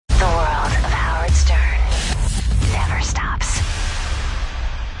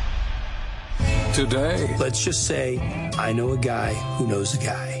today. Let's just say I know a guy who knows a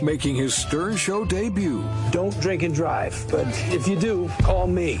guy. Making his Stern Show debut. Don't drink and drive, but if you do, call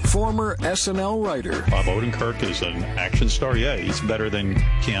me. Former SNL writer. Bob Odenkirk is an action star. Yeah, he's better than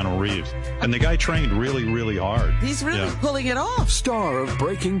Keanu Reeves. And the guy trained really, really hard. He's really pulling it off. Star of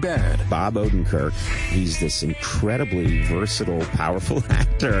Breaking Bad. Bob Odenkirk. He's this incredibly versatile, powerful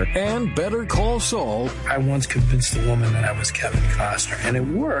actor. And Better Call Saul. I once convinced a woman that I was Kevin Costner, and it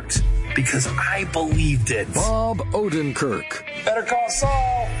worked because I believed it. Bob Odenkirk. Better Call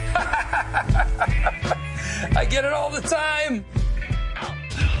Saul. I get it all the time.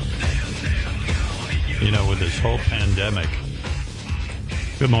 You know, with this whole pandemic.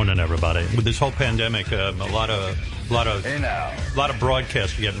 Good morning, everybody. With this whole pandemic, a lot of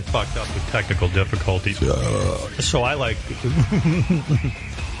broadcasts are getting fucked up with technical difficulties. So I like.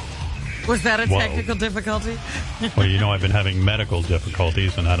 Was that a technical difficulty? Well, you know, I've been having medical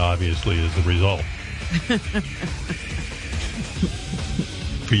difficulties, and that obviously is the result.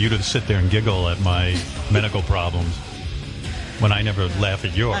 For you to sit there and giggle at my medical problems when I never laugh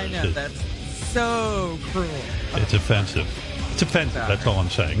at yours. I know, that's so cruel. It's offensive. It's offensive. That's all I'm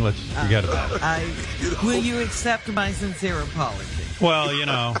saying. Let's forget about it. Will you accept my sincere apology? Well, you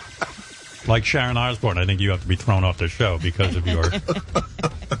know, like Sharon Osbourne, I think you have to be thrown off the show because of your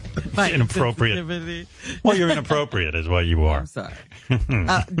inappropriate. Well, you're inappropriate is what you are. I'm sorry.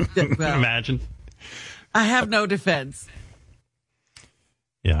 Imagine. I have no defense.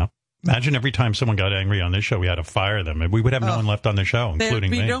 Yeah. Imagine every time someone got angry on this show, we had to fire them. And we would have no one left on the show, including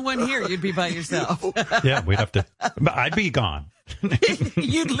me. There'd be no one here. You'd be by yourself. Yeah, we'd have to. I'd be gone.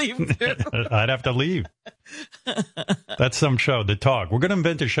 You'd leave too. I'd have to leave. That's some show, The Talk. We're going to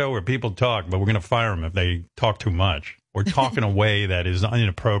invent a show where people talk, but we're going to fire them if they talk too much or talk in a way that is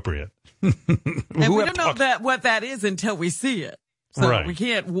inappropriate. And we don't know what that is until we see it. So we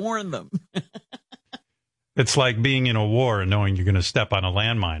can't warn them. It's like being in a war and knowing you're going to step on a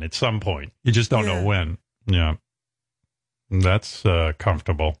landmine at some point. You just don't know when. Yeah. That's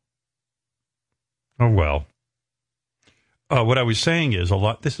comfortable. Oh, well. What I was saying is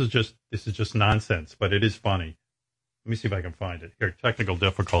this is just nonsense, but it is funny. Let me see if I can find it. Here, technical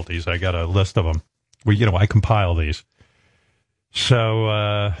difficulties. I got a list of them. I compile these.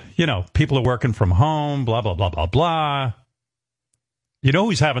 So, people are working from home, blah, blah, blah, blah, blah. You know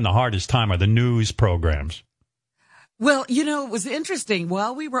who's having the hardest time are the news programs. Well, it was interesting.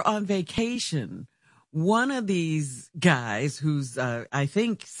 While we were on vacation, one of these guys who's, I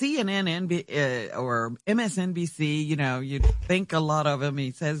think, CNN or MSNBC, you'd think a lot of him. He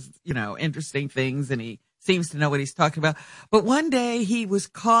says, interesting things, and he seems to know what he's talking about. But one day he was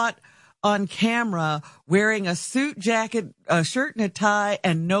caught on camera wearing a suit jacket, a shirt and a tie,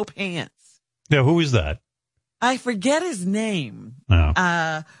 and no pants. Yeah, who is that? I forget his name. No.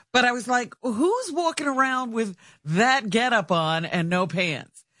 But I was like, who's walking around with that getup on and no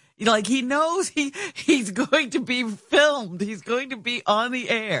pants? Like, he knows he's going to be filmed. He's going to be on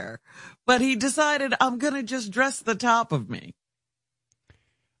the air. But he decided, I'm going to just dress the top of me.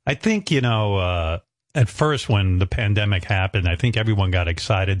 I think, at first when the pandemic happened, I think everyone got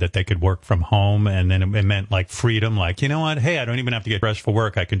excited that they could work from home. And then it meant like freedom. Like, you know what? Hey, I don't even have to get dressed for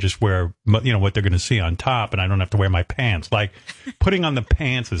work. I can just wear, what they're going to see on top. And I don't have to wear my pants. Like putting on the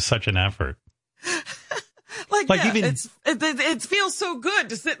pants is such an effort. It feels so good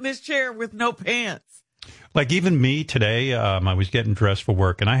to sit in this chair with no pants. Like even me today, I was getting dressed for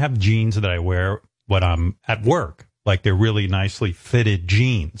work and I have jeans that I wear when I'm at work. Like they're really nicely fitted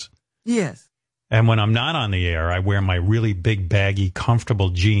jeans. Yes. And when I'm not on the air, I wear my really big, baggy, comfortable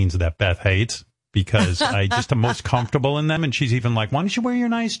jeans that Beth hates because I just am most comfortable in them. And she's even like, why don't you wear your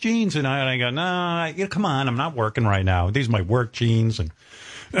nice jeans? And I go, no, come on, I'm not working right now. These are my work jeans.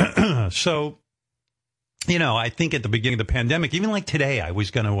 And so, I think at the beginning of the pandemic, even like today, I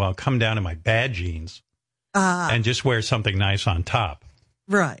was going to come down in my bad jeans and just wear something nice on top.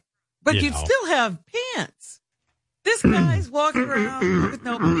 Right. But you'd still have pants. This guy's walking around with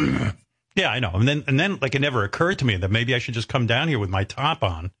no pants. Yeah, I know. And then, like, it never occurred to me that maybe I should just come down here with my top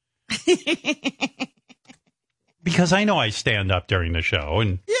on. Because I know I stand up during the show.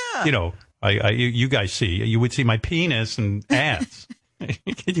 And, you guys you would see my penis and ass.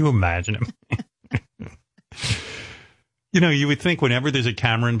 Can you imagine him? You would think whenever there's a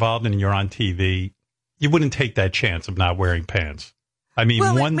camera involved and you're on TV, you wouldn't take that chance of not wearing pants. I mean,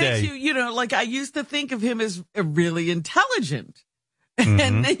 one day. I used to think of him as really intelligent.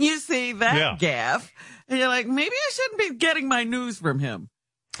 And then you see that gaffe, and you're like, maybe I shouldn't be getting my news from him.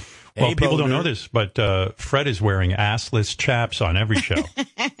 Well, people don't know this, but Fred is wearing assless chaps on every show.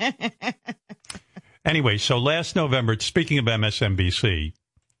 Anyway, so last November, speaking of MSNBC,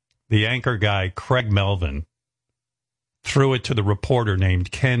 the anchor guy, Craig Melvin, threw it to the reporter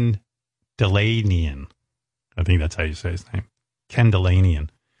named Ken Delanian. I think that's how you say his name. Ken Delanian.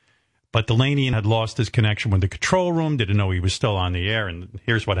 But Delanian had lost his connection with the control room, didn't know he was still on the air, and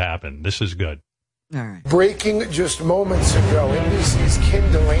here's what happened. This is good. All right. Breaking just moments ago, NBC's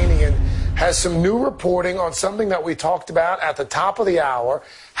Ken Delanian has some new reporting on something that we talked about at the top of the hour,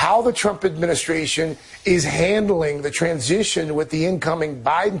 how the Trump administration is handling the transition with the incoming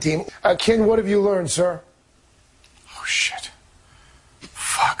Biden team. Ken, what have you learned, sir? Oh, shit.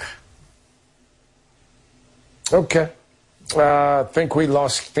 Fuck. Okay. Think we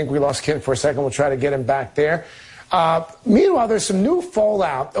lost Ken for a second. We'll try to get him back there. Meanwhile, there's some new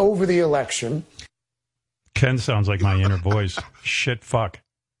fallout over the election. Ken sounds like my inner voice. Shit, fuck.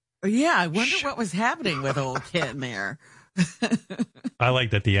 Yeah, I wonder what was happening with old Ken there. I like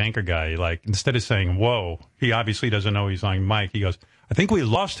that the anchor guy, like, instead of saying, whoa, he obviously doesn't know he's on mic. He goes, I think we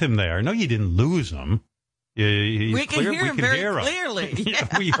lost him there. No, you didn't lose him. We can hear him very clearly. Yeah,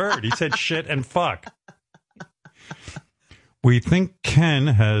 we heard. He said shit and fuck. We think Ken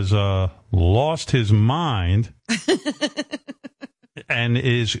has lost his mind and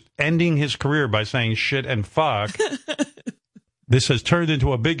is ending his career by saying shit and fuck. This has turned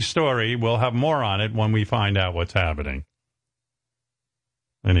into a big story. We'll have more on it when we find out what's happening.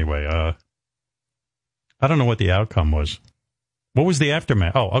 Anyway, I don't know what the outcome was. What was the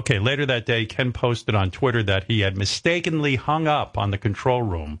aftermath? Oh, okay. Later that day, Ken posted on Twitter that he had mistakenly hung up on the control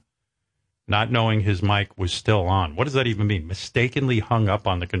room, not knowing his mic was still on. What does that even mean? Mistakenly hung up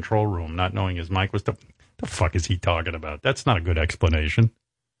on the control room, not knowing his mic was still... The fuck is he talking about? That's not a good explanation.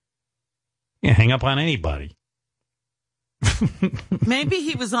 You hang up on anybody. Maybe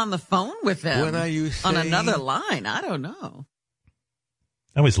he was on the phone with them What are you saying? on another line. I don't know.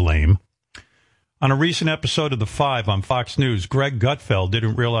 That was lame. On a recent episode of The Five on Fox News, Greg Gutfeld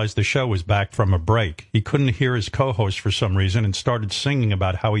didn't realize the show was back from a break. He couldn't hear his co-host for some reason and started singing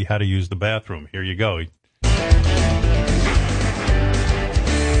about how he had to use the bathroom. Here you go.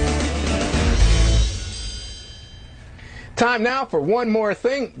 Time now for one more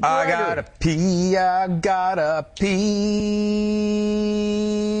thing. I gotta pee, I gotta pee.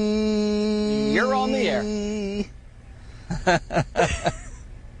 You're on the air.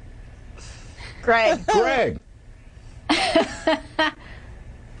 Greg.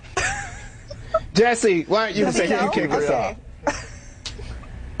 Jesse, why don't you kick us off?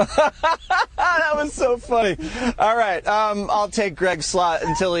 That was so funny. All right, I'll take Greg's slot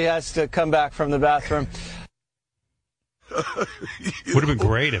until he has to come back from the bathroom. Would have been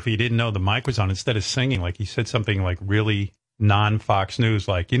great if he didn't know the mic was on. Instead of singing, like he said something like really non-Fox News,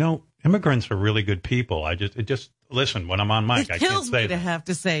 like, immigrants are really good people. It just listen, when I'm on mic, I can't say that. It kills me to have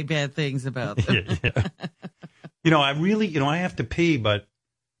to say bad things about them. Yeah. I have to pee, but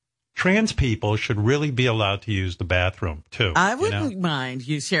trans people should really be allowed to use the bathroom too. I wouldn't mind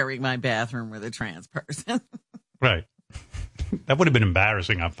you sharing my bathroom with a trans person. Right. That would have been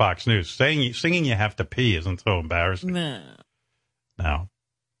embarrassing on Fox News. Singing you have to pee isn't so embarrassing. No.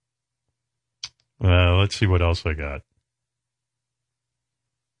 Let's see what else I got.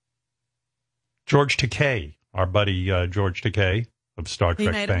 George Takei, our buddy George Takei of Star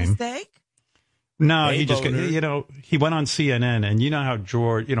Trek fame. He made a mistake? No, he just, he went on CNN, and you know how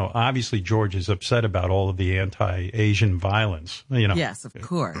George, obviously George is upset about all of the anti-Asian violence. Yes, of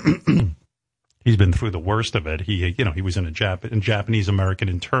course. He's been through the worst of it. He was in a Japanese American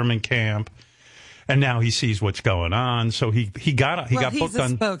internment camp, and now he sees what's going on. So he got booked on. He's a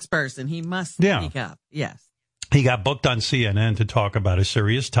spokesperson. He must speak up. Yes. He got booked on CNN to talk about a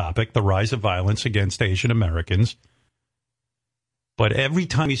serious topic, the rise of violence against Asian Americans. But every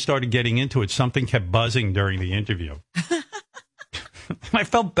time he started getting into it, something kept buzzing during the interview. I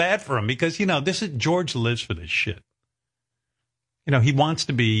felt bad for him because, George lives for this shit. He wants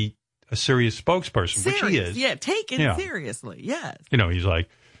to be a serious spokesperson, which he is. Yeah, taken seriously, yes. He's like,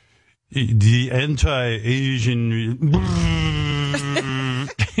 the anti-Asian...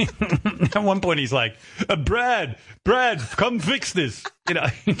 At one point, he's like, Brad, come fix this.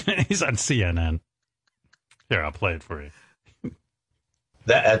 He's on CNN. Here, I'll play it for you.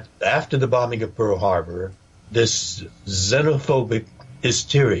 After the bombing of Pearl Harbor, this xenophobic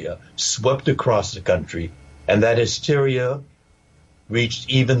hysteria swept across the country, and that hysteria reached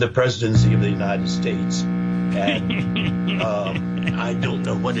even the presidency of the United States. And I don't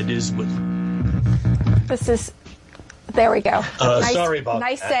know what it is with... There we go. Sorry about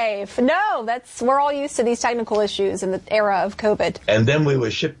nice that. save. No, we're all used to these technical issues in the era of COVID. And then we were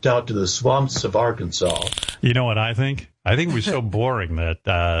shipped out to the swamps of Arkansas. You know what I think? I think it was so boring that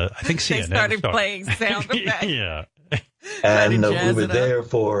I think CNN started playing sound effects. Yeah. And we were there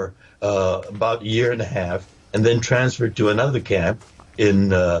for about a year and a half, and then transferred to another camp in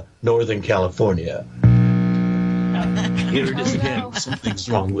Northern California. Here it is again. Something's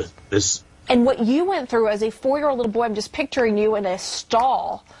wrong with this. And what you went through as a 4-year-old little boy, I'm just picturing you in a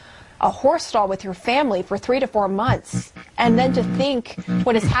stall, a horse stall with your family for 3 to 4 months. And then to think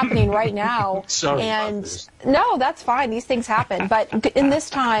what is happening right now. Sorry and about this. No, that's fine. These things happen. But in this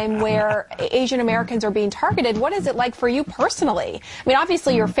time where Asian Americans are being targeted, what is it like for you personally? I mean,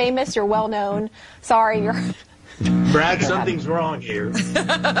 obviously you're famous, you're well known. Sorry, you're... Brad, something's wrong here.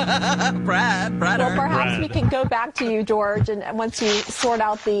 Brad. Well, perhaps we can go back to you, George, and once you sort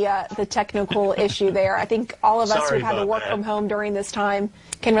out the technical issue there. I think all of us who've had to work from home during this time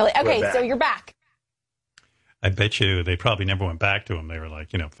can really... Okay, so you're back. I bet you they probably never went back to him. They were like,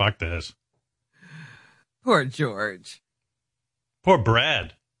 fuck this. Poor George. Poor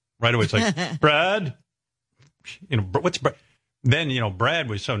Brad. Right away, it's like, Brad? What's Brad? Then, Brad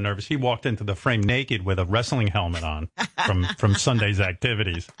was so nervous, he walked into the frame naked with a wrestling helmet on from Sunday's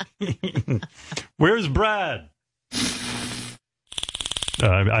activities. Where's Brad?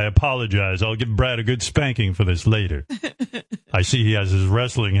 I apologize. I'll give Brad a good spanking for this later. I see he has his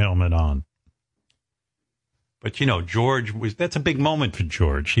wrestling helmet on. But, George that's a big moment for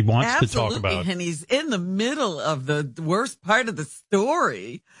George. He wants to talk about... and he's in the middle of the worst part of the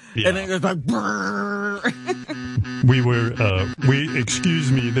story. Yeah. And it was like...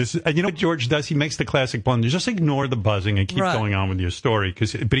 excuse me, this... And you know what George does? He makes the classic blunder. Just ignore the buzzing and keep going on with your story.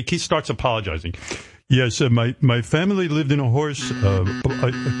 But he starts apologizing. Yes, my family lived in a horse... I'm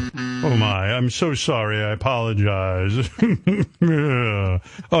so sorry. I apologize.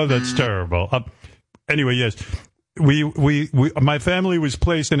 Oh, that's terrible. Anyway, yes, my family was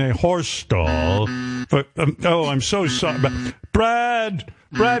placed in a horse stall. But, I'm so sorry. Brad,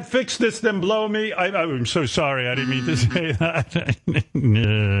 fix this, then blow me. I'm so sorry. I didn't mean to say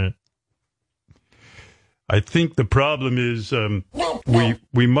that. I think the problem is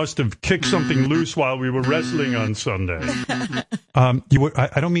we must have kicked something loose while we were wrestling on Sunday.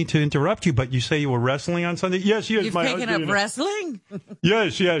 I don't mean to interrupt you, but you say you were wrestling on Sunday? Yes. You've taken up wrestling?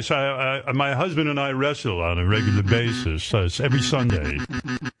 Yes. My husband and I wrestle on a regular basis every Sunday.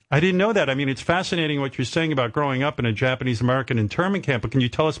 I didn't know that. I mean, it's fascinating what you're saying about growing up in a Japanese-American internment camp, but can you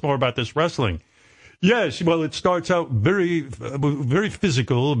tell us more about this wrestling? Yes, well, it starts out very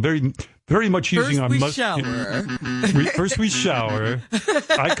physical, very much using our muscles. First we shower.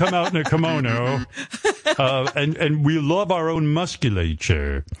 I come out in a kimono, and we love our own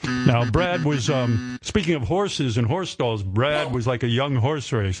musculature. Now, Brad was, speaking of horses and horse stalls, Brad was like a young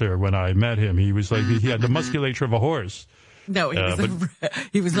horse racer when I met him. He was like, he had the musculature of a horse. No,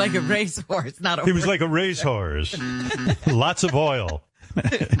 he was like a racehorse, not a horse. He was like a racehorse. Lots of oil.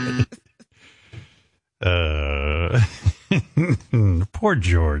 Poor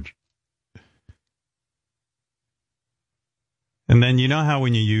George. And then you know how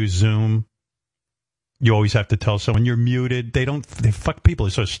when you use Zoom, you always have to tell someone you're muted. People are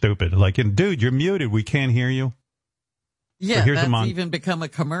so stupid. Like, dude, you're muted. We can't hear you. Yeah, so that's even become a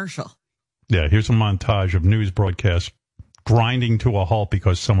commercial. Yeah, here's a montage of news broadcasts grinding to a halt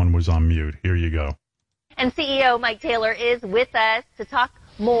because someone was on mute. Here you go. And CEO Mike Taylor is with us to talk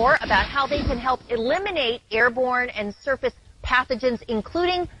more about how they can help eliminate airborne and surface pathogens,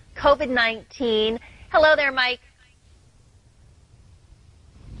 including COVID-19. Hello there, Mike.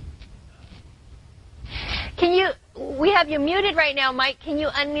 We have you muted right now, Mike. Can you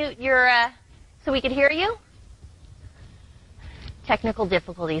unmute so we could hear you? Technical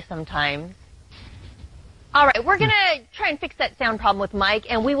difficulties sometimes. All right, we're going to try and fix that sound problem with Mike,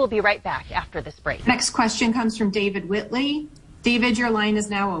 and we will be right back after this break. Next question comes from David Whitley. David, your line is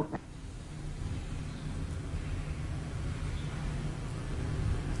now open.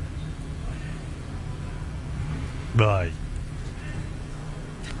 Bye.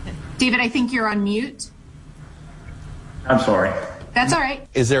 David, I think you're on mute. I'm sorry. That's all right.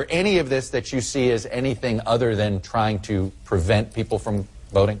 Is there any of this that you see as anything other than trying to prevent people from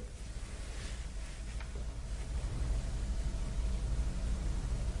voting?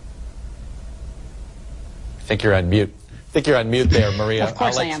 I think you're on mute. There, Maria. Of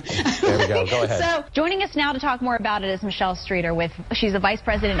course I am. There we go. Go ahead. So joining us now to talk more about it is Michelle Streeter. She's the vice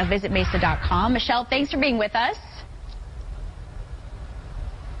president of VisitMesa.com. Michelle, thanks for being with us.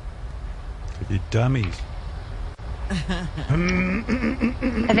 You dummies.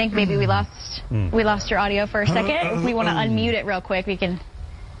 I think maybe we lost your audio for a second. If we want to unmute it real quick, we can.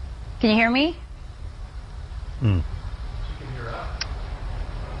 Can you hear me?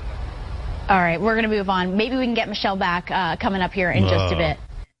 All right, we're going to move on. Maybe we can get Michelle back coming up here in just a bit.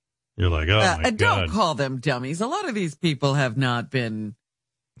 You're like, oh my God. Don't call them dummies. A lot of these people have not been.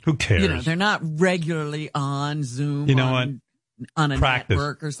 Who cares? They're not regularly on Zoom. You know what? On a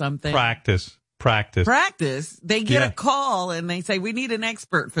network or something. Practice. They get a call and they say, we need an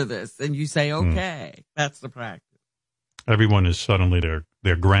expert for this. And you say, okay. That's the practice. Everyone is suddenly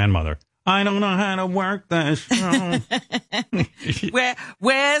their grandmother. I don't know how to work this.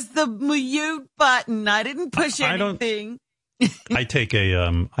 Where's the mute button? I didn't push anything. I take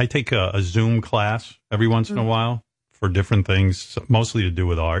a Zoom class every once in a while for different things, mostly to do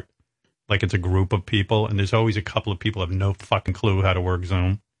with art. Like it's a group of people, and there's always a couple of people who have no fucking clue how to work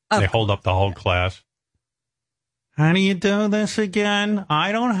Zoom. They hold up the whole class. How do you do this again?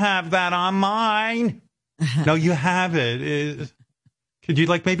 I don't have that on mine. No, you have it. Could you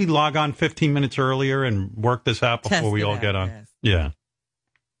maybe log on 15 minutes earlier and work this out before we all get on? Yes. Yeah.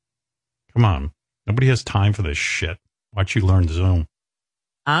 Come on. Nobody has time for this shit. Why don't you learn Zoom?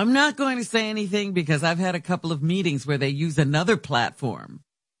 I'm not going to say anything because I've had a couple of meetings where they use another platform.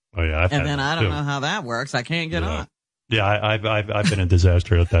 Oh yeah, and then I don't know how that works. I can't get on. Yeah, I've been a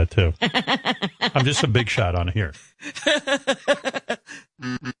disaster at that too. I'm just a big shot on here.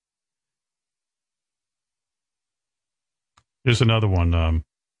 Here's another one.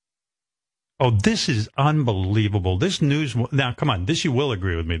 This is unbelievable. This news. Now, come on. This you will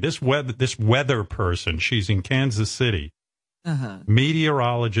agree with me. This weather person. She's in Kansas City.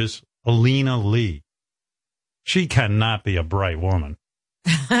 Meteorologist Alina Lee. She cannot be a bright woman.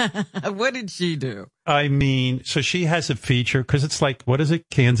 What did she do? I mean, so she has a feature because it's like, what is it?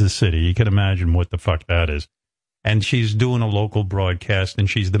 Kansas City. You can imagine what the fuck that is. And she's doing a local broadcast, and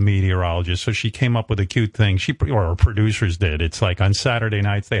she's the meteorologist. So she came up with a cute thing. Or her producers did. It's like on Saturday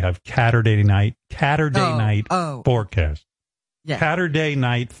nights they have Catterday night forecast. Yeah. Catterday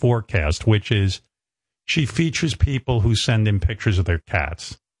night forecast, which is she features people who send in pictures of their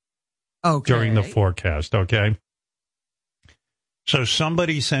cats. During the forecast. Okay. So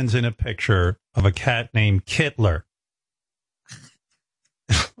somebody sends in a picture of a cat named Kittler.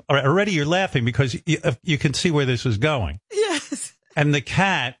 Already you're laughing because you can see where this is going. Yes. And the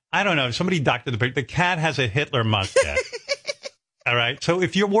cat, I don't know, somebody doctored the picture. The cat has a Hitler mustache. All right. So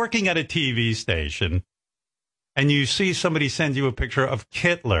if you're working at a TV station and you see somebody send you a picture of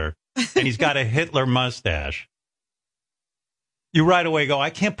Kittler and he's got a Hitler mustache, you right away go, I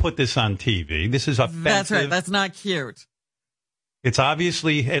can't put this on TV. This is offensive. That's right. That's not cute. It's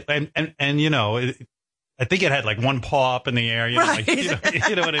obviously, and you know, I think it had like one paw up in the air. You know, right.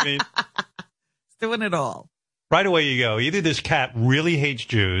 You know what I mean? It's doing it all. Right away you go, either this cat really hates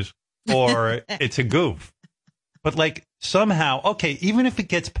Jews or it's a goof. But like somehow, okay, even if it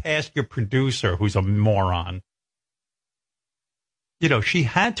gets past your producer who's a moron, you know, she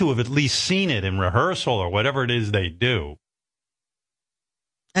had to have at least seen it in rehearsal or whatever it is they do.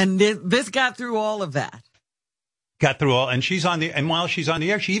 And this got through all of that. Got through all, and she's on the, and while she's on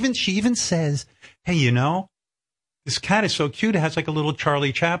the air, she even says, hey, you know, this cat is so cute. It has like a little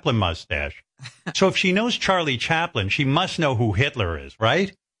Charlie Chaplin mustache. So if she knows Charlie Chaplin, she must know who Hitler is,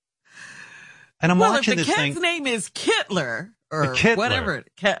 right? And I'm watching this thing. If the cat's name is Kittler or Kittler. Whatever.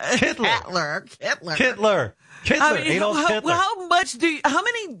 Kittler. I mean, Adolf Hitler. How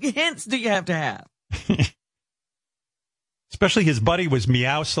many hints do you have to have? Especially his buddy was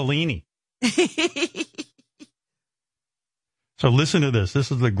Meow Cellini. So listen to this. This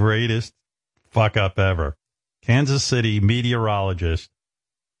is the greatest fuck up ever. Kansas City meteorologist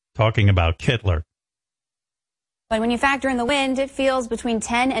talking about Kittler. But when you factor in the wind, it feels between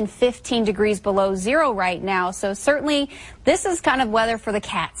 10 and 15 degrees below zero right now. So certainly this is kind of weather for the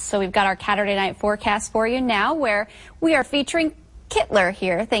cats. So we've got our Saturday night forecast for you now, where we are featuring Kittler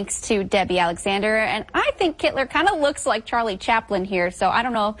here, thanks to Debbie Alexander. And I think Kittler kind of looks like Charlie Chaplin here. So I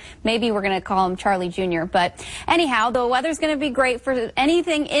don't know, maybe we're going to call him Charlie Jr. But anyhow, the weather's going to be great for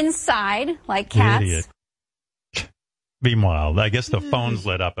anything inside, like cats. Idiot. Meanwhile, I guess the phone's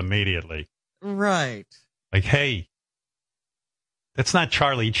lit up immediately. Right. Like, hey, that's not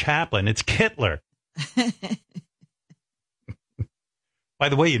Charlie Chaplin. It's Kittler. By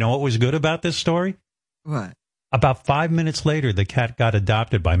the way, you know what was good about this story? What? About 5 minutes later, the cat got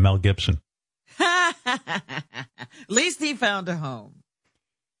adopted by Mel Gibson. At least he found a home.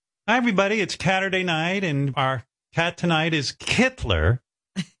 Hi, everybody. It's Saturday night, and our cat tonight is Kittler.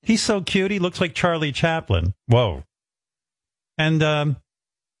 He's so cute. He looks like Charlie Chaplin. Whoa. And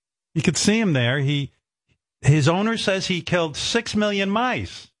you could see him there. His owner says he killed 6 million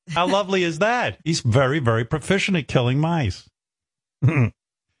mice. How lovely is that? He's very, very proficient at killing mice.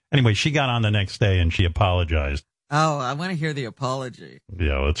 Anyway, she got on the next day and she apologized. Oh, I want to hear the apology.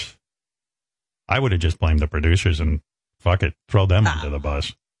 Yeah, I would have just blamed the producers and fuck it, throw them under the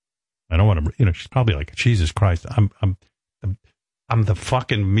bus. I don't want to, she's probably like, Jesus Christ, I'm the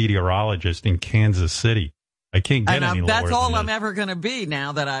fucking meteorologist in Kansas City. I can't get any lower. That's all than I'm this. ever going to be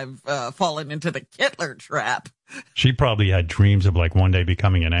now that I've fallen into the Kittler trap. She probably had dreams of like one day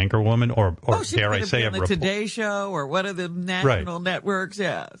becoming an anchor woman or dare I say, on the Today Show or one of the national networks.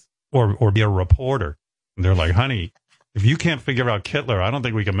 Yes. Or be a reporter. And they're like, honey, if you can't figure out Kittler, I don't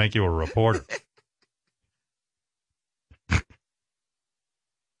think we can make you a reporter.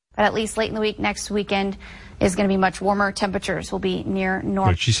 But at least late in the week, next weekend is going to be much warmer. Temperatures will be near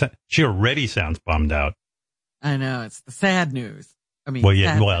normal. She already sounds bummed out. I know. It's the sad news. I mean,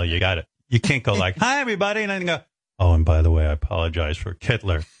 you got it. You can't go like, hi, everybody. And then go, oh, and by the way, I apologize for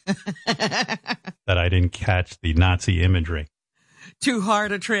Kittler that I didn't catch the Nazi imagery. Too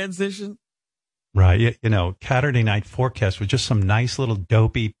hard a transition. Right. Saturday Night Forecast was just some nice little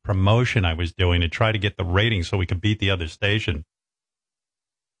dopey promotion I was doing to try to get the ratings so we could beat the other station.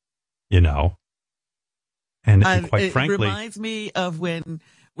 And quite frankly, it reminds me of when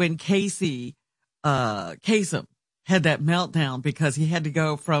Kasem had that meltdown because he had to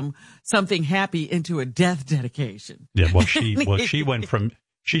go from something happy into a death dedication. Yeah, she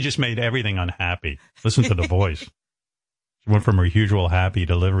just made everything unhappy. Listen to the voice. She went from her usual happy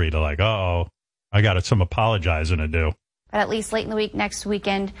delivery to like, I got some apologizing to do. But at least late in the week, next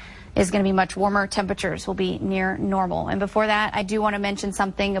weekend is going to be much warmer. Temperatures will be near normal. And before that, I do want to mention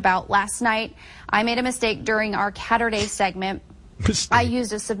something about last night. I made a mistake during our Catterday segment. I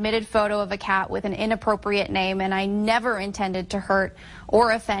used a submitted photo of a cat with an inappropriate name, and I never intended to hurt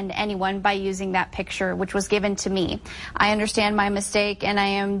or offend anyone by using that picture, which was given to me. I understand my mistake, and I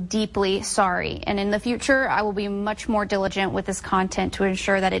am deeply sorry. And in the future, I will be much more diligent with this content to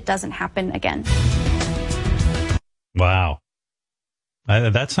ensure that it doesn't happen again. Wow.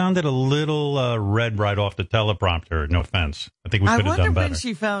 That sounded a little red right off the teleprompter. No offense. I think we could have done better. I wonder when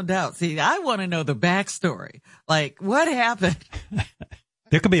she found out. See, I want to know the backstory. Like, what happened?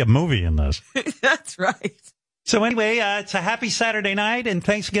 There could be a movie in this. That's right. So anyway, it's a happy Saturday night, and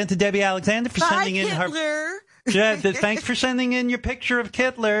thanks again to Debbie Alexander for sending in her. Yeah, thanks for sending in your picture of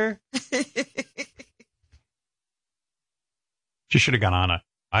Kittler. She should have gone on it.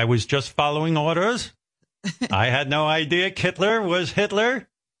 I was just following orders. I had no idea Kittler was Hitler.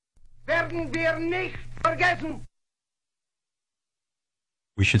 Werden wir nicht vergessen.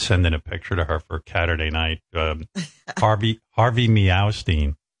 We should send in a picture to her for Saturday night. Harvey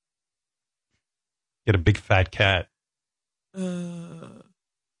Meowstein. Get a big fat cat. Bill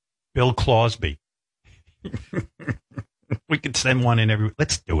Clausby. We could send one in every.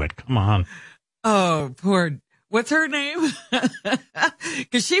 Let's do it. Come on. Oh, poor. What's her name?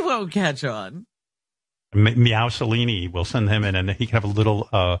 Because she won't catch on. Meowsolini, we'll send him in, and he can have a little,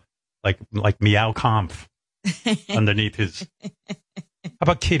 like Meow Conf underneath his. How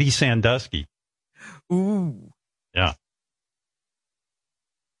about Kitty Sandusky? Ooh. Yeah.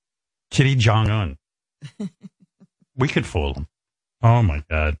 Kitty Jong-un. We could fool him. Oh, my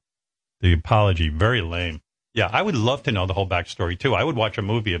God. The apology, very lame. Yeah, I would love to know the whole backstory, too. I would watch a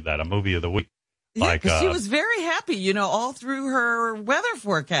movie of that, a movie of the week. Yeah, because she was very happy, all through her weather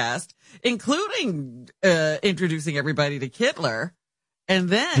forecast, including introducing everybody to Kittler. And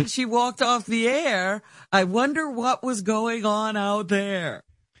then she walked off the air. I wonder what was going on out there.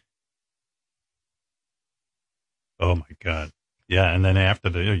 Oh, my God. Yeah, and then after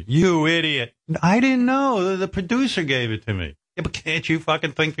you idiot. I didn't know. The producer gave it to me. Yeah, but can't you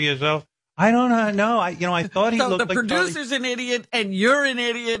fucking think for yourself? I don't know. I thought he so looked like the producer's an idiot and you're an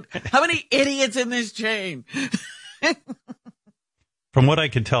idiot. How many idiots in this chain? From what I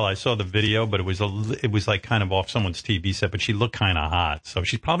could tell, I saw the video, but it was like kind of off someone's TV set, but she looked kind of hot. So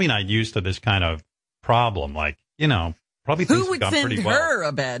she's probably not used to this kind of problem. Like, probably things who would have gone pretty send well. her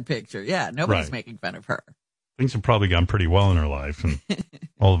a bad picture? Yeah, nobody's making fun of her. Things have probably gone pretty well in her life. And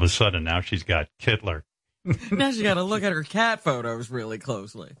all of a sudden now she's got Kittler. Now she got to look at her cat photos really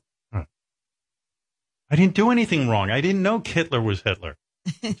closely. I didn't do anything wrong. I didn't know Kittler was Hitler.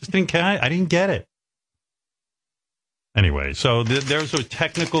 I didn't get it. Anyway, so there's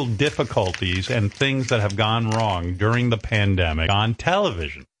technical difficulties and things that have gone wrong during the pandemic on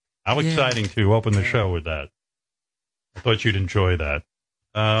television. How exciting to open the show with that. I thought you'd enjoy that.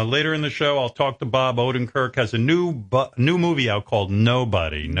 Later in the show, I'll talk to Bob. Odenkirk has a new movie out called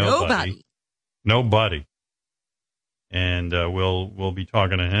Nobody. And we'll be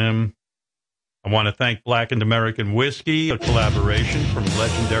talking to him. I want to thank Blackened American Whiskey, a collaboration from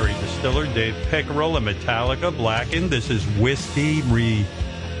legendary distiller Dave Pickerel and Metallica. Blackened, this is Whiskey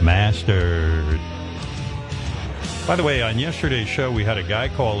Remastered. By the way, on yesterday's show, we had a guy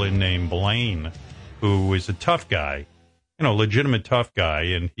call in named Blaine, who is a tough guy, legitimate tough guy,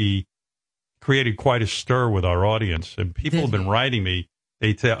 and he created quite a stir with our audience. And people have been writing me.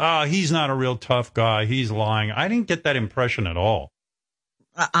 They say, he's not a real tough guy. He's lying. I didn't get that impression at all.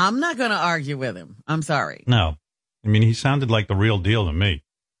 I'm not going to argue with him. I'm sorry. No. I mean, he sounded like the real deal to me.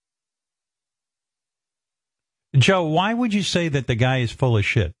 Joe, why would you say that the guy is full of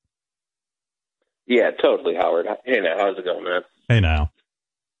shit? Yeah, totally, Howard. Hey, now, how's it going, man? Hey, now.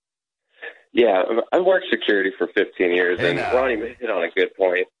 Yeah, I've worked security for 15 years, and Ronnie hit on a good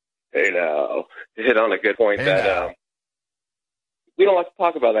point. Hit on a good point that we don't like to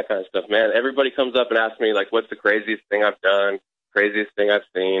talk about that kind of stuff, man. Everybody comes up and asks me, like, what's the craziest thing I've done, craziest thing I've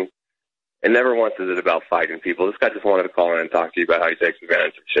seen, and never once is it about fighting people. This guy just wanted to call in and talk to you about how he takes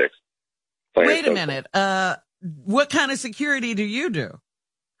advantage of chicks. Wait a minute. What kind of security do you do?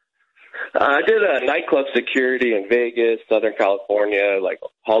 I did nightclub security in Vegas, Southern California, like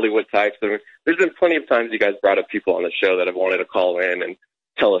Hollywood types. I mean, there's been plenty of times you guys brought up people on the show that have wanted to call in and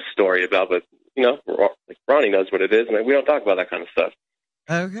tell a story about, but, you know, like Ronnie knows what it is, and we don't talk about that kind of stuff.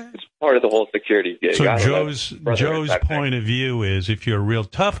 Okay. It's part of the whole security gig. So Joe's point of view is if you're a real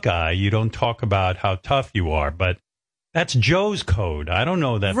tough guy, you don't talk about how tough you are, but that's Joe's code. I don't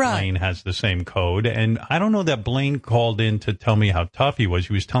know that Blaine has the same code, and I don't know that Blaine called in to tell me how tough he was.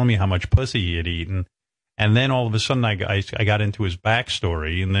 He was telling me how much pussy he had eaten, and then all of a sudden I got into his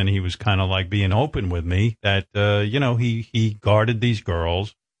backstory, and then he was kind of like being open with me that, he guarded these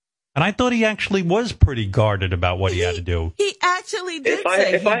girls, and I thought he actually was pretty guarded about what he had to do. He actually did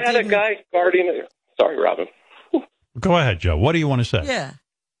If I had a guy guarding... Sorry, Robin. Go ahead, Joe. What do you want to say? Yeah.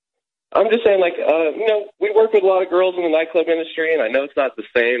 I'm just saying, like, we work with a lot of girls in the nightclub industry, and I know it's not the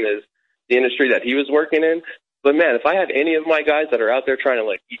same as the industry that he was working in. But, man, if I had any of my guys that are out there trying to,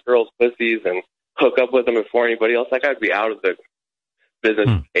 like, eat girls' pussies and hook up with them before anybody else, that guy'd be out of the business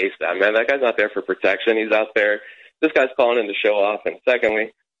ASAP, man. That guy's not there for protection. He's out there. This guy's calling in to show off. And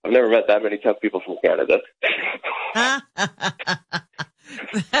secondly, I've never met that many tough people from Canada. That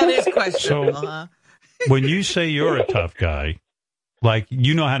is questionable, huh? When you say you're a tough guy, like,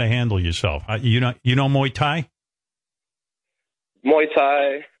 you know how to handle yourself. You know Muay Thai? Muay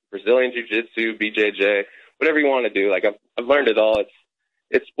Thai, Brazilian Jiu-Jitsu, BJJ, whatever you want to do. Like, I've learned it all.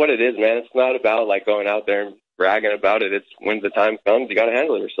 It's what it is, man. It's not about, like, going out there and bragging about it. It's when the time comes, you got to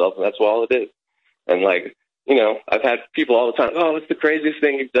handle yourself, and that's all it is. And, like, I've had people all the time, what's the craziest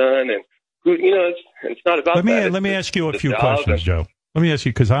thing you've done? And, it's not about that. Let me ask you a few questions, Joe. Let me ask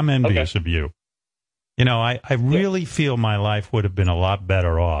you, because I'm envious of you. I really feel my life would have been a lot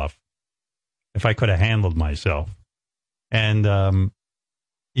better off if I could have handled myself. And,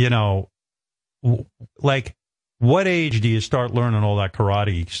 like, what age do you start learning all that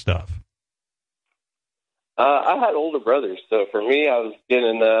karate stuff? I had older brothers. So for me, I was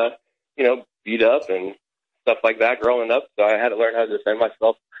getting, beat up and stuff like that growing up. So I had to learn how to defend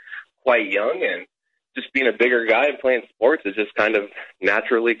myself quite young. And just being a bigger guy and playing sports is just kind of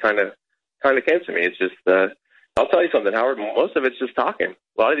naturally kind of came to me. It's just, I'll tell you something, Howard, most of it's just talking.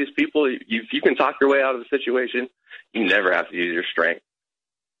 A lot of these people, if you can talk your way out of a situation, you never have to use your strength.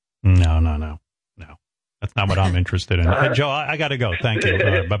 No. That's not what I'm interested in. Joe, I got to go. Thank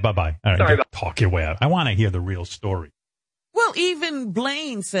you. Bye-bye. All right, talk your way out. I want to hear the real story. Well, even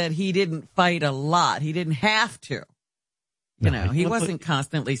Blaine said he didn't fight a lot. He didn't have to. He wasn't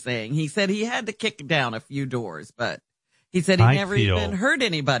constantly saying. He said he had to kick down a few doors, but he said he never even hurt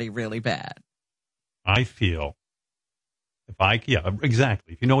anybody really bad. I feel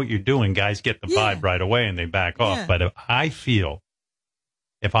exactly. If you know what you're doing, guys get the vibe right away and they back off. Yeah. But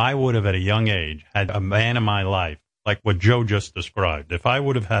if I would have at a young age had a man in my life, like what Joe just described, if I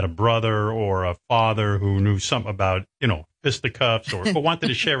would have had a brother or a father who knew something about, fisticuffs or wanted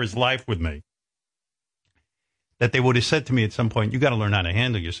to share his life with me, that they would have said to me at some point, you got to learn how to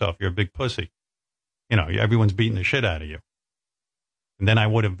handle yourself. You're a big pussy. Everyone's beating the shit out of you. And then I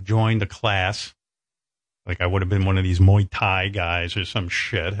would have joined a class. Like I would have been one of these Muay Thai guys or some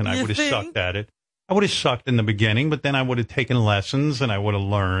shit. And I would have sucked at it. I would have sucked in the beginning, but then I would have taken lessons and I would have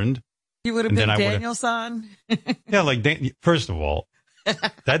learned. You would have been Daniel-san? Yeah, first of all,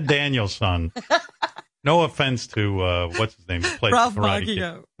 that Daniel-san, no offense to, what's his name? Ralph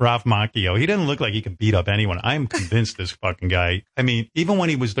Macchio. Ralph Macchio. He didn't look like he could beat up anyone. I'm convinced this fucking guy, I mean, even when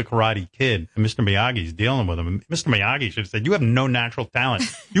he was the Karate Kid, and Mr. Miyagi's dealing with him, Mr. Miyagi should have said, you have no natural talent.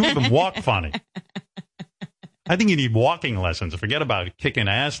 You even walk funny. I think you need walking lessons. Forget about kicking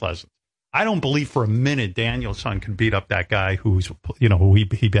ass lessons. I don't believe for a minute Daniel-san could beat up that guy who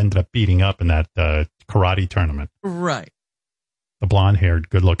he ended up beating up in that karate tournament. Right. The blonde-haired,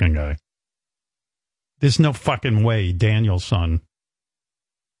 good-looking guy. There's no fucking way Daniel-san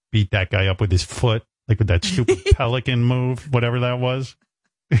beat that guy up with his foot, like with that stupid pelican move, whatever that was.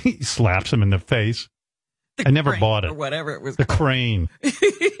 He slaps him in the face. I never bought it. Or whatever it was The called. crane.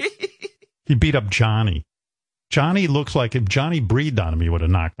 He beat up Johnny. Johnny looks like if Johnny breathed on him, he would have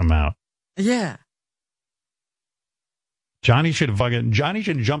knocked him out. Yeah. Johnny should have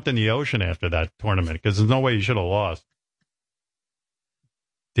jumped in the ocean after that tournament because there's no way he should have lost.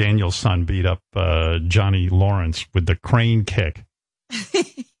 Daniel's son beat up Johnny Lawrence with the crane kick.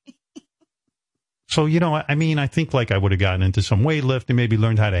 So, I mean, I think like I would have gotten into some weightlifting, maybe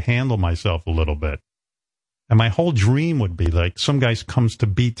learned how to handle myself a little bit. And my whole dream would be like some guy comes to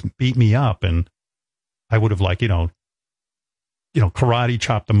beat me up, and I would have like, karate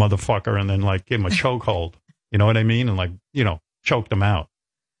chopped the motherfucker and then like give him a chokehold. You know what I mean? And like, choked him out.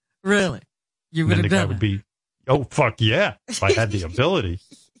 Really? You would have done guy would be, oh, fuck yeah, if I had the ability.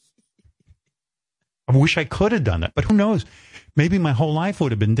 I wish I could have done that, but who knows? Maybe my whole life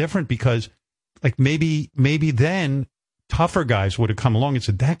would have been different because like maybe then tougher guys would have come along and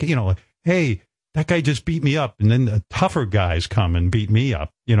said, hey, that guy just beat me up. And then the tougher guys come and beat me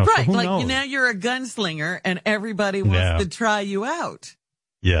up. Right. So who like knows? now you're a gunslinger and everybody wants to try you out.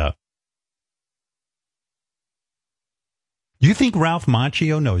 Yeah. Do you think Ralph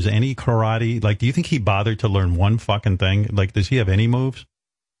Macchio knows any karate? Like, do you think he bothered to learn one fucking thing? Like, does he have any moves?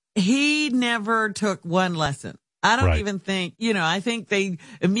 He never took one lesson. I don't even think, I think they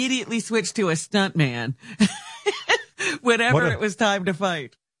immediately switched to a stuntman whenever it was time to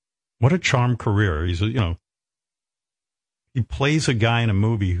fight. What a charmed career. He's, he plays a guy in a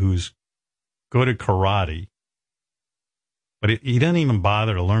movie who's good at karate, but he didn't even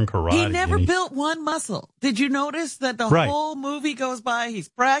bother to learn karate. He never built one muscle. Did you notice that the whole movie goes by? He's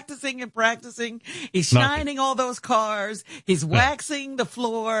practicing and practicing. He's shining all those cars. He's waxing the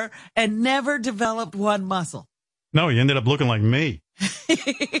floor and never developed one muscle. No, he ended up looking like me.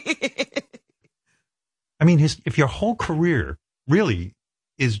 I mean, if your whole career really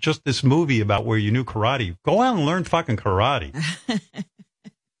is just this movie about where you knew karate, go out and learn fucking karate.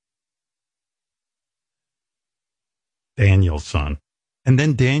 Daniel's son. And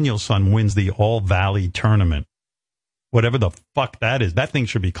then Daniel's son wins the All Valley tournament. Whatever the fuck that is. That thing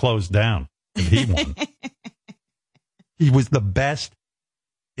should be closed down if he won. He was the best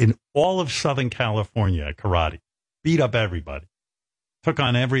in all of Southern California at karate. Beat up everybody. Took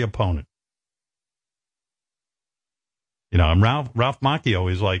on every opponent. And Ralph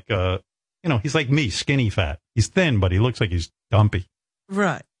Macchio is like, he's like me, skinny fat. He's thin, but he looks like he's dumpy.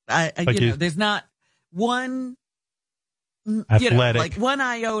 Right. There's not one, athletic, like one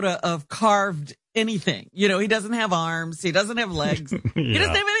iota of carved anything. He doesn't have arms. He doesn't have legs. He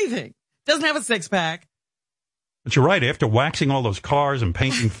doesn't have anything. Doesn't have a six pack. But you're right. After waxing all those cars and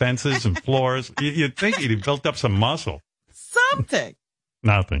painting fences and floors, you'd think he'd built up some muscle. Something.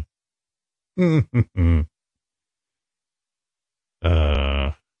 Nothing. They're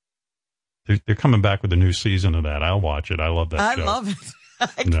coming back with a new season of that. I'll watch it. I love that show. I love it.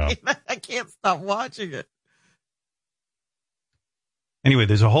 I can't stop watching it. Anyway,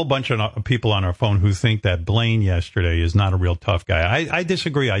 there's a whole bunch of people on our phone who think that Blaine yesterday is not a real tough guy. I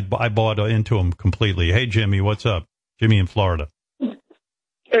disagree. I bought into him completely. Hey, Jimmy, what's up? Jimmy in Florida.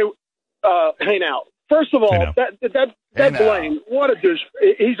 Hey now. First of all, that Blaine, what a douche.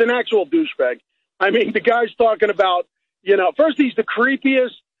 He's an actual douchebag. I mean, the guy's talking about, first he's the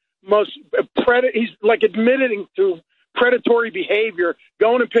creepiest, he's like admitting to predatory behavior,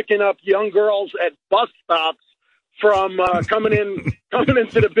 going and picking up young girls at bus stops from coming into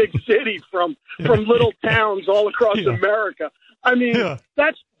the big city from little towns all across America. I mean,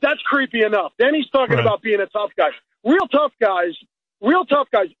 that's creepy enough. Then he's talking about being a tough guy. Real tough guys.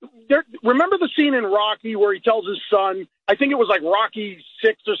 Remember the scene in Rocky where he tells his son, I think it was like Rocky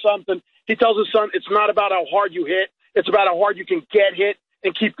 6 or something. He tells his son, it's not about how hard you hit. It's about how hard you can get hit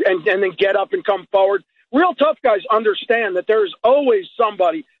and and then get up and come forward. Real tough guys understand that there is always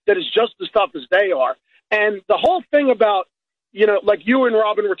somebody that is just as tough as they are. And the whole thing about, like you and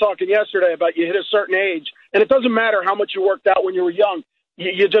Robin were talking yesterday about you hit a certain age, and it doesn't matter how much you worked out when you were young.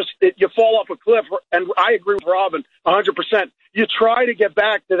 You fall off a cliff. And I agree with Robin 100%. You try to get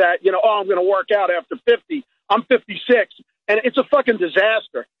back to that, I'm going to work out after 50. I'm 56, and it's a fucking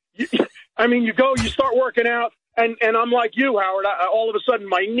disaster. You start working out, and I'm like you, Howard. All of a sudden,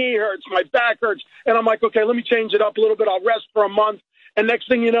 my knee hurts, my back hurts, and I'm like, okay, let me change it up a little bit. I'll rest for a month, and next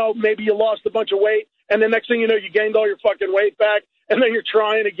thing you know, maybe you lost a bunch of weight, and the next thing you know, you gained all your fucking weight back, and then you're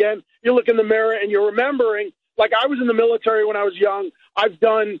trying again. You look in the mirror, and you're remembering, like I was in the military when I was young. I've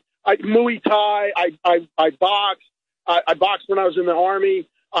done Muay Thai. I boxed. I boxed when I was in the Army.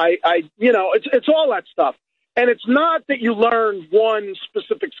 It's all that stuff. And it's not that you learn one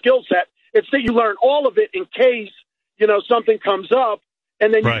specific skill set. It's that you learn all of it in case, something comes up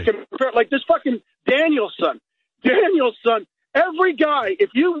and then Right. you can compare, like this fucking Danielson. Every guy,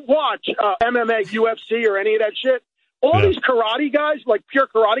 if you watch MMA, UFC, or any of that shit, all these karate guys, like pure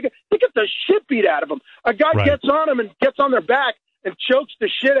karate guys, they get the shit beat out of them. A guy gets on them and gets on their back and chokes the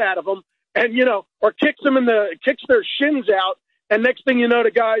shit out of them, and or kicks their shins out, and next thing you know,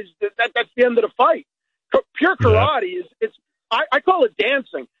 the guys that's the end of the fight. Pure karate is I call it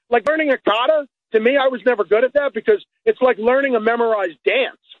dancing. Like learning a kata, to me, I was never good at that because it's like learning a memorized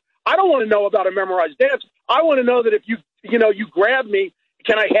dance. I don't want to know about a memorized dance. I want to know that if you grab me,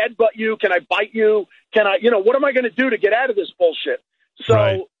 can I headbutt you? Can I bite you? Can I, what am I going to do to get out of this bullshit?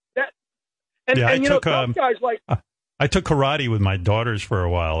 So some guys like. I took karate with my daughters for a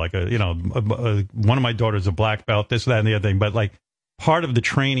while. Like, one of my daughters a black belt, this, that, and the other thing. But like part of the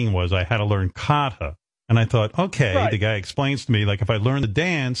training was I had to learn kata. And I thought, okay, the guy explains to me, like, if I learn the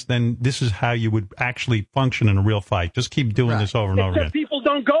dance, then this is how you would actually function in a real fight. Just keep doing this over and over again. People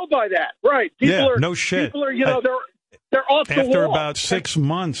don't go by that. Right. People are, no shit. People are, they're off the wall. After about 6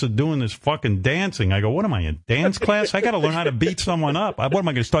 months of doing this fucking dancing, I go, what am I, in dance class? I got to learn how to beat someone up. What am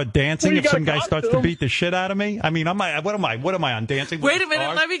I going to start dancing if some guy starts to beat the shit out of me? I mean, what am I on dancing? Wait a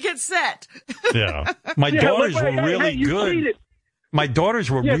minute, let me get set. Yeah. My daughters were really good. My daughters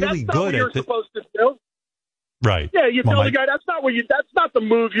were really good at it. Supposed to do. Right. Yeah, you tell the guy that's not the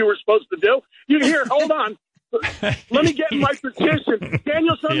move you were supposed to do. Hold on. Let me get in my position.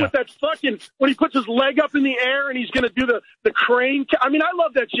 Danielson with that fucking, when he puts his leg up in the air and he's going to do the crane. I mean, I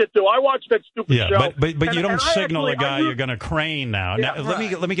love that shit too. I watch that stupid show. But you don't signal a guy you're going to crane now.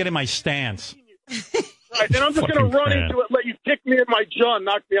 Let me get in my stance. Right, and I'm just going to run into it, let you kick me in my jaw and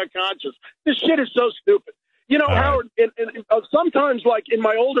knock me unconscious. This shit is so stupid. Howard, and sometimes, like, in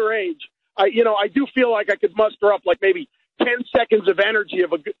my older age, I do feel like I could muster up like maybe 10 seconds of energy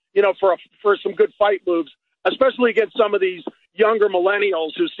for some good fight moves, especially against some of these younger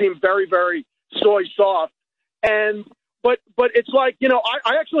millennials who seem very, very soy soft. But it's like,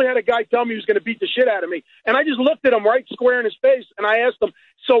 I actually had a guy tell me he was going to beat the shit out of me, and I just looked at him right square in his face, and I asked him,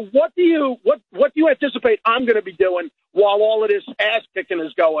 so what do you anticipate I'm going to be doing while all of this ass kicking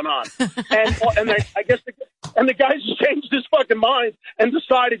is going on? And the guy just changed his fucking mind and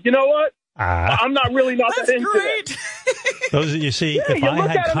decided, you know what? I'm not that into it. Those, you see, if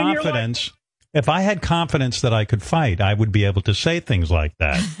I had confidence that I could fight, I would be able to say things like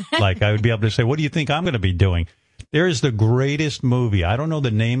that. Like I would be able to say, what do you think I'm going to be doing? There is the greatest movie. I don't know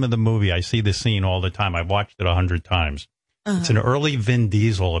the name of the movie. I see the scene all the time. I've watched it 100 times. It's an early Vin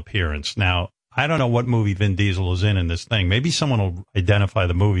Diesel appearance. Now, I don't know what movie Vin Diesel is in this thing. Maybe someone will identify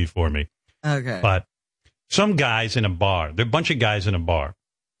the movie for me. Okay. But some guys in a bar. There are a bunch of guys in a bar.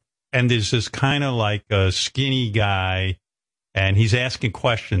 And there's this kind of like a skinny guy, and he's asking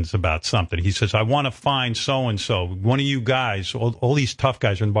questions about something. He says, I want to find so-and-so. One of you guys, all these tough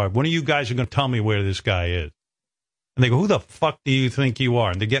guys are in the bar, one of you guys are going to tell me where this guy is. And they go, who the fuck do you think you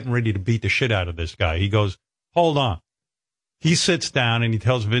are? And they're getting ready to beat the shit out of this guy. He goes, hold on. He sits down and he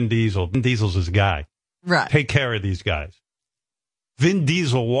tells Vin Diesel's his guy. Right. Take care of these guys. Vin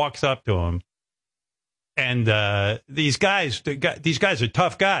Diesel walks up to him. And these guys are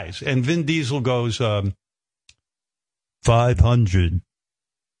tough guys. And Vin Diesel goes, 500.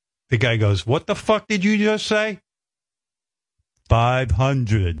 The guy goes, what the fuck did you just say?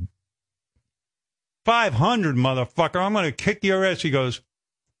 500. 500, motherfucker. I'm going to kick your ass. He goes,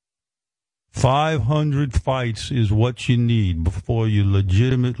 500 fights is what you need before you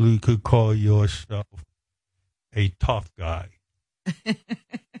legitimately could call yourself a tough guy.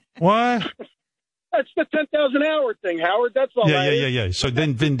 What? That's the 10,000 hour thing, Howard. That's all. Yeah. So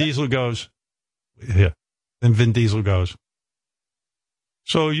then Vin Diesel goes, Then Vin Diesel goes,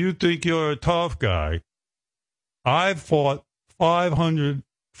 so you think you're a tough guy? I've fought 500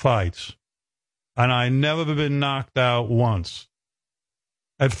 fights, and I never been knocked out once.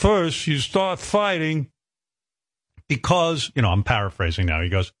 At first, you start fighting because, I'm paraphrasing now. He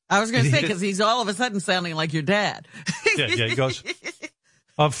goes, I was going to say, because he's all of a sudden sounding like your dad. Yeah, he goes,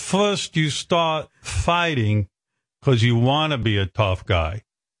 at first, you start fighting because you want to be a tough guy.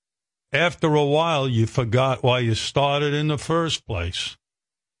 After a while, you forgot why you started in the first place.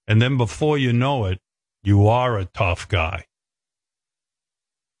 And then before you know it, you are a tough guy.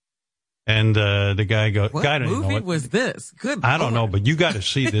 And the guy goes, what movie was this? Good I don't know, but you got to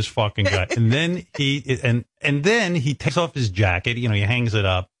see this fucking guy. And then he takes off his jacket, he hangs it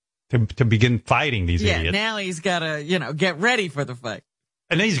up to begin fighting these idiots. Now he's got to, get ready for the fight.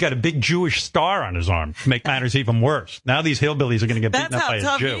 And then he's got a big Jewish star on his arm to make matters even worse. Now these hillbillies are going to get beaten up by a Jew. That's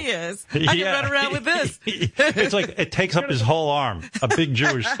how tough he is. I can run around with this. It's like it takes up his whole arm, a big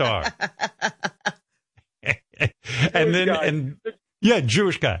Jewish star. And Yeah,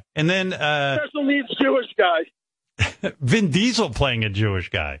 Jewish guy. And then special needs Jewish guy. Vin Diesel playing a Jewish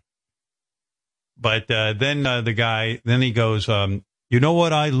guy. But then the guy, then he goes, you know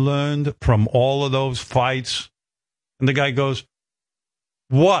what I learned from all of those fights? And the guy goes,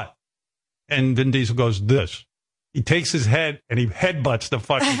 what? And Vin Diesel goes, this. He takes his head and he headbutts the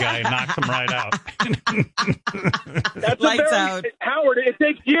fucking guy and knocks him right out. That's out. Howard, it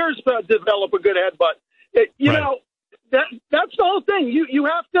takes years to develop a good headbutt. You know, that's the whole thing. You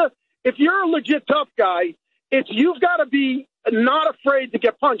have to, if you're a legit tough guy, you've got to be not afraid to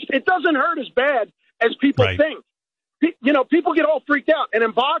get punched. It doesn't hurt as bad as people think. You know, people get all freaked out. And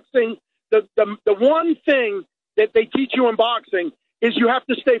in boxing, the one thing that they teach you in boxing is you have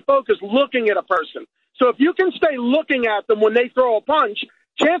to stay focused looking at a person. So if you can stay looking at them when they throw a punch,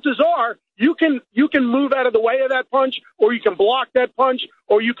 chances are you can move out of the way of that punch, or you can block that punch,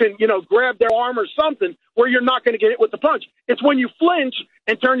 or you can, grab their arm or something where you're not going to get hit with the punch. It's when you flinch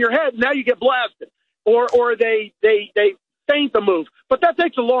and turn your head, now you get blasted. Or they feint the move. But that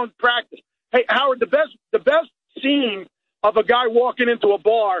takes a long practice. Hey, Howard, the best scene of a guy walking into a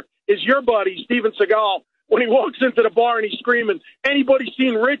bar is your buddy, Steven Seagal, when he walks into the bar and he's screaming, anybody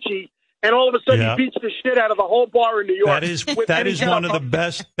seen Richie? And all of a sudden he beats the shit out of the whole bar in New York. That is one of the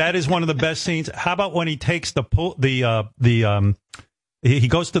best. That is one of the best scenes. How about when he takes he goes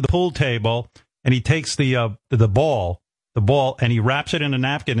to the pool table and he takes the ball, and he wraps it in a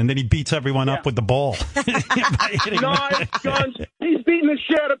napkin, and then he beats everyone up with the ball. Knives, guns. He's beating the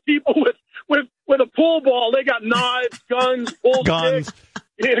shit out of people with a pool ball. They got knives, guns, pool sticks.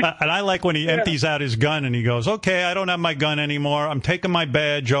 And I like when he empties out his gun and he goes, okay, I don't have my gun anymore. I'm taking my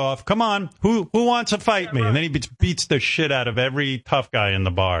badge off. Come on. Who wants to fight me? And then he beats the shit out of every tough guy in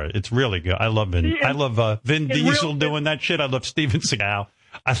the bar. It's really good. I love Vin. I love Vin Diesel doing that shit. I love Steven Seagal.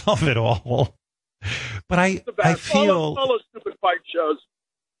 I love it all. But I feel all those stupid fight shows.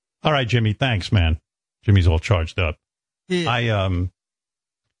 All right, Jimmy. Thanks, man. Jimmy's all charged up. Yeah.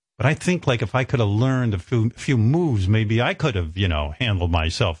 But I think, like, if I could have learned a few moves, maybe I could have, handled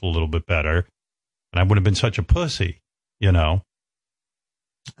myself a little bit better, and I wouldn't have been such a pussy, I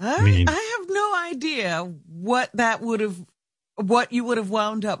have no idea what you would have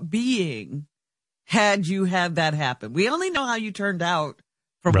wound up being had you had that happen. We only know how you turned out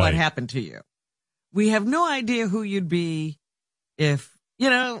from what happened to you. We have no idea who you'd be if,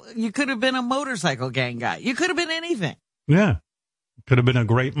 you could have been a motorcycle gang guy. You could have been anything. Yeah. Could have been a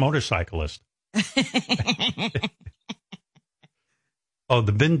great motorcyclist. Oh,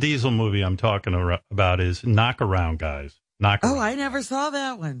 the Vin Diesel movie I'm talking about is Knock Around Guys. I never saw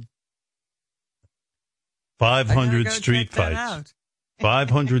that one. 500 street fights.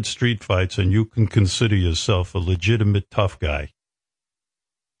 500 street fights, and you can consider yourself a legitimate tough guy.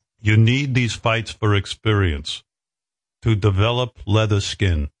 You need these fights for experience, to develop leather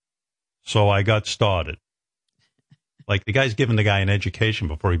skin. So I got started. Like, the guy's giving the guy an education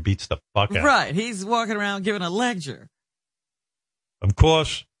before he beats the fuck out. Right. He's walking around giving a lecture. Of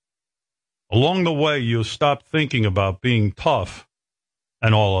course, along the way, you stop thinking about being tough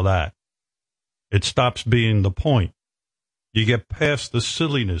and all of that. It stops being the point. You get past the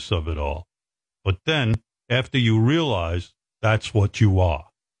silliness of it all. But then, after you realize that's what you are.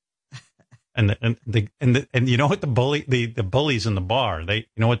 And you know what, the bullies in the bar, you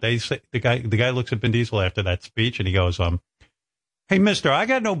know what they say? The guy looks at Vin Diesel after that speech and he goes, hey, mister, I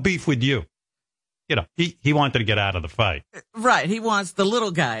got no beef with you. He wanted to get out of the fight. Right. He wants the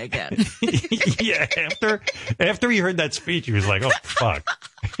little guy again. Yeah. After he heard that speech, he was like, oh, fuck.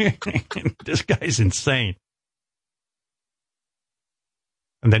 This guy's insane.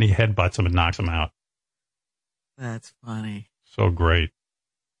 And then he headbutts him and knocks him out. That's funny. So great.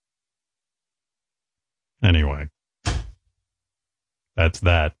 Anyway, that's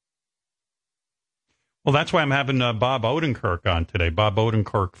that. Well, that's why I'm having Bob Odenkirk on today. Bob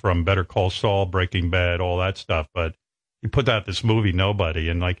Odenkirk from Better Call Saul, Breaking Bad, all that stuff. But he put out this movie, Nobody,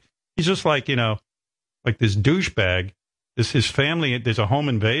 and he's just like like this douchebag. His family. There's a home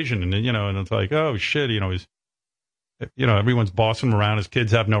invasion, and and it's like, oh shit, everyone's bossing him around. His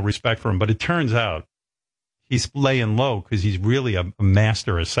kids have no respect for him. But it turns out he's laying low because he's really a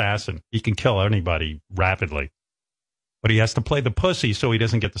master assassin. He can kill anybody rapidly. But he has to play the pussy so he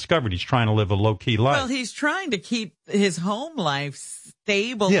doesn't get discovered. He's trying to live a low-key life. Well, he's trying to keep his home life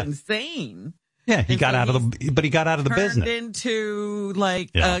stable and sane. Yeah, he got out of the business. Turned into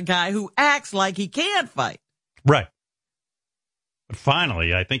a guy who acts like he can't fight. Right. But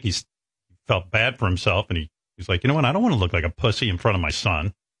finally, I think he's felt bad for himself, and he's like, you know what? I don't want to look like a pussy in front of my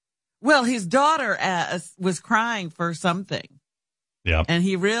son. Well, his daughter was crying for something. Yeah. And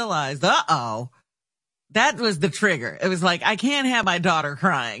he realized, That was the trigger. It was like, I can't have my daughter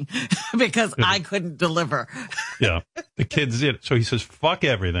crying because I couldn't deliver. Yeah. The kid's it. So he says, fuck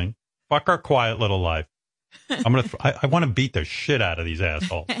everything. Fuck our quiet little life. I want to beat the shit out of these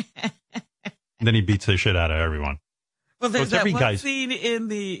assholes. And then he beats the shit out of everyone. Well, there's so that one scene in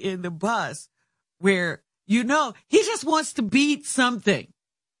the bus where, he just wants to beat something.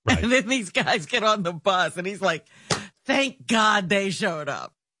 Right. And then these guys get on the bus and he's like, thank God they showed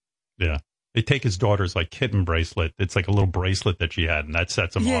up. Yeah. They take his daughter's like kitten bracelet. It's like a little bracelet that she had, and that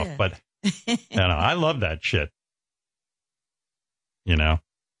sets him off. But I love that shit. I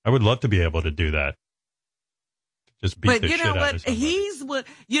would love to be able to do that. Just beat the shit out of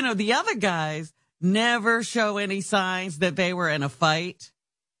somebody. The other guys never show any signs that they were in a fight.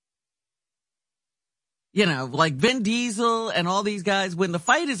 Like Vin Diesel and all these guys, when the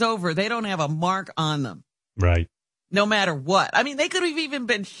fight is over, they don't have a mark on them. Right. No matter what. I mean, they could have even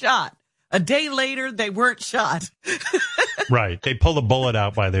been shot. A day later, they weren't shot. Right. They pull the bullet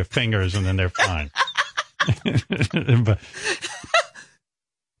out by their fingers and then they're fine. But,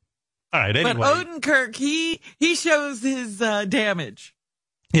 all right, anyway. But Odenkirk, he shows his damage.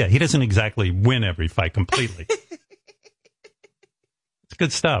 Yeah, he doesn't exactly win every fight completely. It's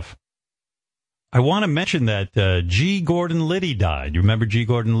good stuff. I want to mention that G. Gordon Liddy died. You remember G.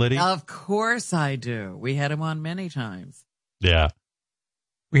 Gordon Liddy? Of course I do. We had him on many times. Yeah.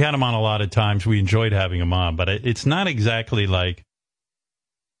 We had him on a lot of times. We enjoyed having him on, but it's not exactly like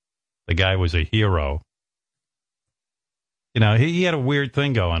the guy was a hero. He had a weird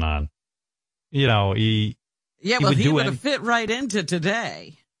thing going on. He would have fit right into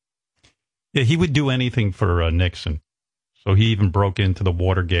today. Yeah, he would do anything for Nixon. So he even broke into the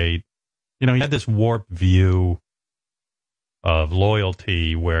Watergate. He had this warped view of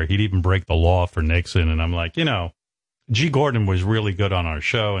loyalty where he'd even break the law for Nixon. And I'm like, G. Gordon was really good on our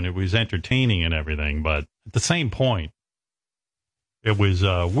show, and it was entertaining and everything. But at the same point, it was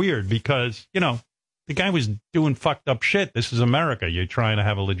weird because, the guy was doing fucked up shit. This is America. You're trying to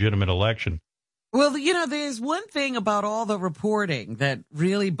have a legitimate election. Well, there's one thing about all the reporting that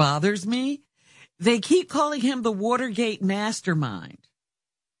really bothers me. They keep calling him the Watergate mastermind.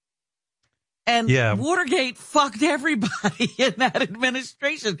 And Watergate fucked everybody in that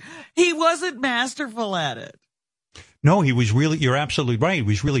administration. He wasn't masterful at it. No, you're absolutely right. He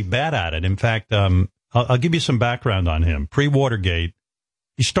was really bad at it. In fact, I'll give you some background on him. Pre-Watergate,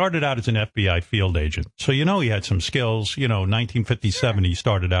 he started out as an FBI field agent. So, he had some skills. 1957, he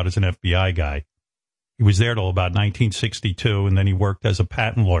started out as an FBI guy. He was there till about 1962, and then he worked as a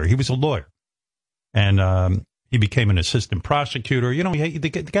patent lawyer. He was a lawyer. And he became an assistant prosecutor.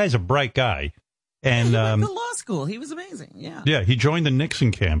 The guy's a bright guy. And he went to law school. He was amazing, yeah. Yeah, he joined the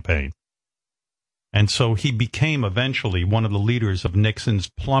Nixon campaign. And so he became eventually one of the leaders of Nixon's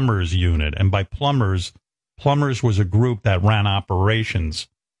plumbers unit. And by plumbers was a group that ran operations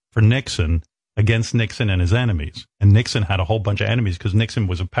for Nixon against Nixon and his enemies. And Nixon had a whole bunch of enemies because Nixon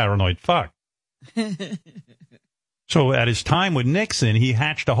was a paranoid fuck. So at his time with Nixon, he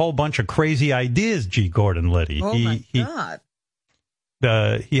hatched a whole bunch of crazy ideas, G. Gordon Liddy. Oh, my God.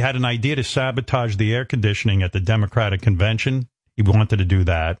 He had an idea to sabotage the air conditioning at the Democratic convention. He wanted to do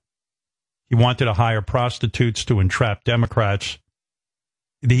that. He wanted to hire prostitutes to entrap Democrats.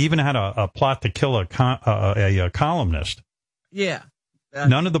 They even had a plot to kill a columnist. Yeah.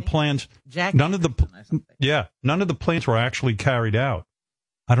 None of the plans. None of the plans were actually carried out.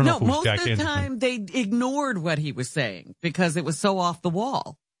 I don't know if it was Jack Anderson. Most of the time they ignored what he was saying because it was so off the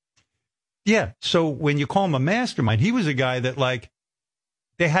wall. Yeah. So when you call him a mastermind, he was a guy that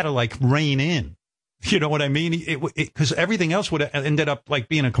they had to rein in. You know what I mean? Because everything else would have ended up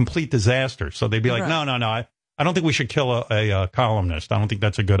being a complete disaster. So they'd be like, no, I don't think we should kill a columnist. I don't think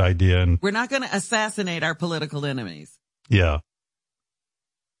that's a good idea. And we're not going to assassinate our political enemies. Yeah.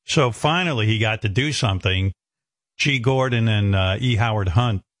 So finally he got to do something. G. Gordon and E. Howard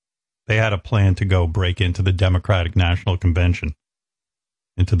Hunt, they had a plan to go break into the Democratic National Convention,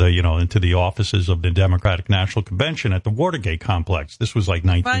 into the offices of the Democratic National Convention at the Watergate complex. This was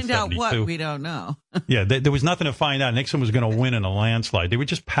 1972. Find out what? We don't know. Yeah, there was nothing to find out. Nixon was going to win in a landslide. They were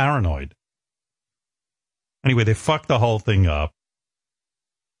just paranoid. Anyway, they fucked the whole thing up.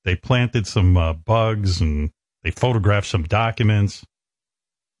 They planted some bugs and they photographed some documents,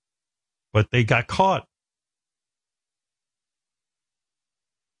 but they got caught.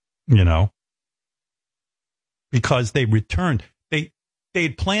 Because they returned.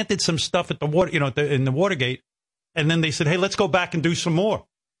 They'd planted some stuff at the water, in the Watergate, and then they said, "Hey, let's go back and do some more,"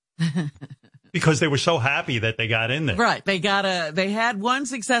 because they were so happy that they got in there. Right? They had one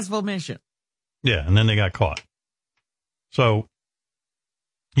successful mission. Yeah, and then they got caught. So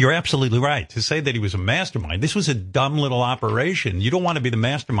You're absolutely right. To say that he was a mastermind, this was a dumb little operation. You don't want to be the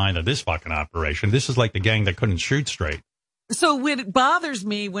mastermind of this fucking operation. This is like the gang that couldn't shoot straight. So it bothers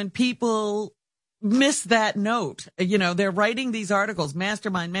me when people miss that note. You know, they're writing these articles,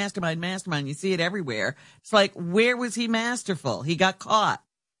 mastermind, mastermind, mastermind. You see it everywhere. It's like, where was he masterful? He got caught.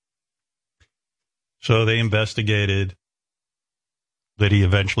 So they investigated that he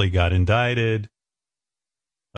eventually got indicted.